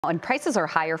And prices are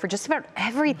higher for just about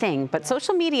everything, but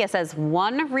social media says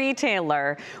one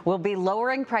retailer will be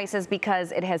lowering prices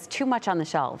because it has too much on the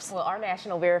shelves. Well, our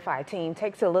National Verify team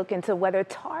takes a look into whether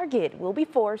Target will be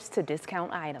forced to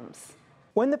discount items.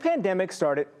 When the pandemic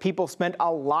started, people spent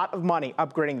a lot of money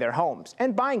upgrading their homes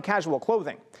and buying casual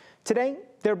clothing. Today,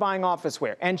 they're buying office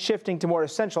wear and shifting to more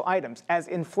essential items as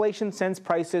inflation sends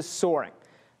prices soaring.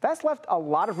 That's left a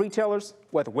lot of retailers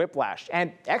with whiplash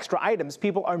and extra items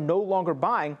people are no longer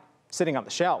buying sitting on the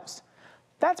shelves.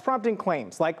 That's prompting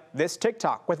claims like this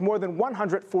TikTok with more than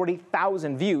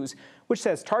 140,000 views, which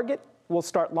says Target will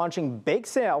start launching big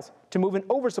sales to move an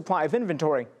oversupply of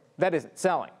inventory that isn't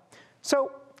selling.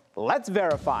 So let's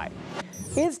verify.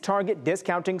 Is Target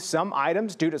discounting some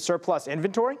items due to surplus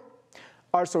inventory?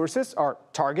 Our sources are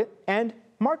Target and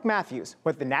Mark Matthews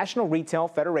with the National Retail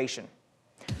Federation.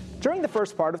 During the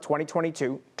first part of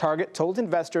 2022, Target told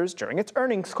investors during its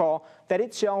earnings call that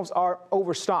its shelves are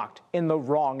overstocked in the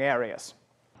wrong areas.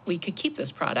 We could keep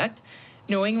this product,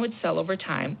 knowing it would sell over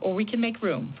time, or we can make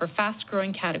room for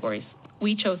fast-growing categories.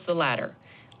 We chose the latter,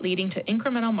 leading to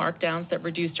incremental markdowns that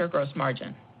reduced our gross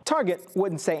margin. Target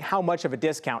wouldn't say how much of a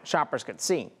discount shoppers could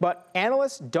see, but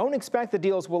analysts don't expect the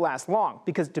deals will last long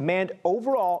because demand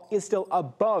overall is still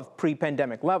above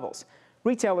pre-pandemic levels.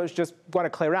 Retailers just want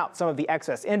to clear out some of the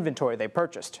excess inventory they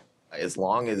purchased. As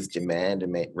long as demand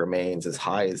remains as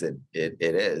high as it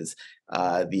is,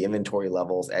 the inventory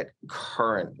levels at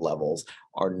current levels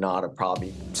are not a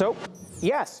problem. So,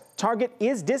 yes, Target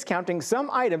is discounting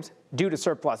some items due to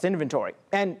surplus inventory.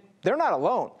 And they're not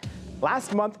alone.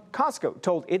 Last month, Costco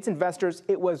told its investors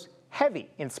it was heavy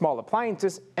in small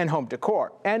appliances and home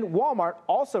decor. And Walmart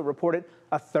also reported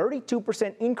a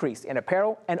 32% increase in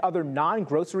apparel and other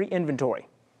non-grocery inventory.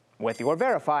 With your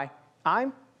Verify,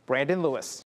 I'm Brandon Lewis.